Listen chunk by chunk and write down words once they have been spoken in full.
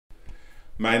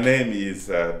My name is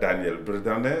Daniel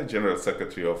Bredane, General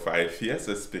Secretary of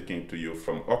IFES, speaking to you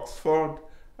from Oxford.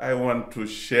 I want to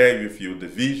share with you the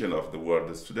vision of the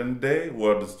World Student Day.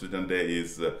 World Student Day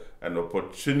is an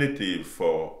opportunity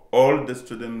for all the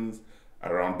students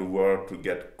around the world to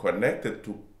get connected,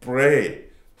 to pray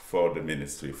for the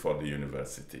ministry, for the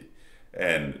university.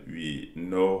 And we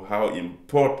know how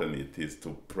important it is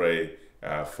to pray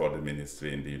for the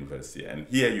ministry in the university. And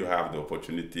here you have the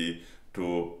opportunity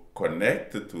to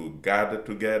connect, to gather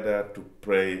together, to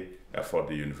pray for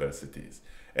the universities.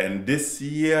 And this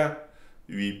year,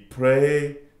 we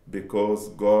pray because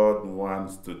God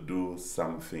wants to do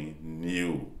something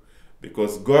new.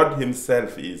 Because God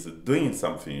himself is doing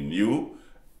something new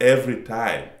every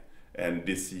time. And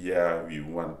this year, we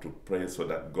want to pray so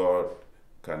that God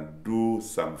can do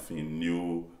something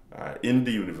new in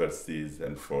the universities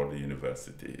and for the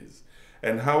universities.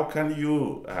 And how can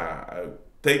you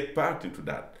take part into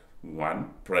that?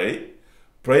 One, pray.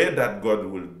 Pray that God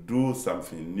will do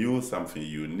something new, something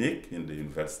unique in the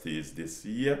universities this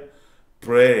year.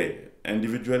 Pray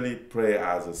individually, pray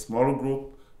as a small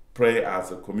group, pray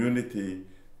as a community,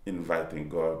 inviting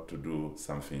God to do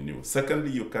something new.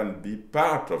 Secondly, you can be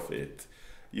part of it.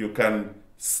 You can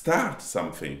start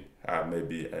something,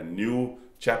 maybe a new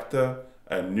chapter,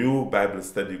 a new Bible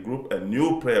study group, a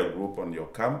new prayer group on your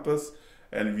campus,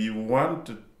 and we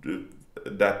want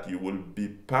that you will be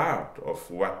part of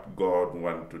what God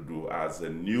wants to do as a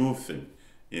new thing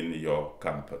in your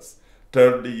campus.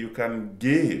 Thirdly, you can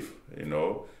give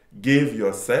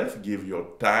yourself, give your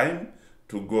time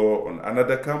to go on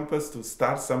another campus to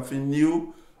start something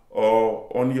new, or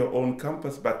on your own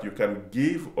campus, but you can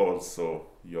give also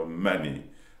your money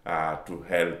to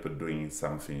help doing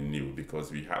something new,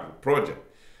 because we have a project.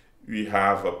 We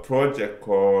have a project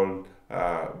called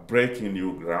Breaking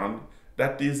New Ground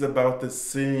that is about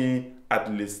seeing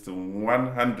at least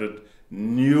 100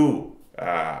 new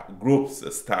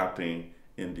groups starting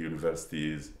in the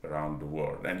universities around the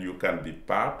world. And you can be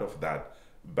part of that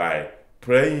by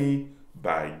praying,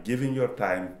 by giving your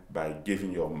time, by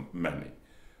giving your money.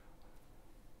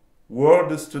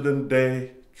 World Student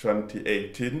Day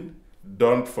 2018,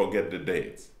 don't forget the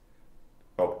date,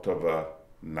 October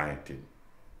 19.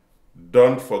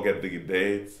 Don't forget the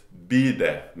dates. Be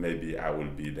there. Maybe I will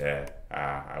be there.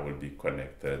 I will be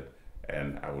connected,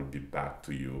 and I will be back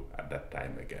to you at that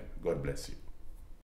time again. God bless you.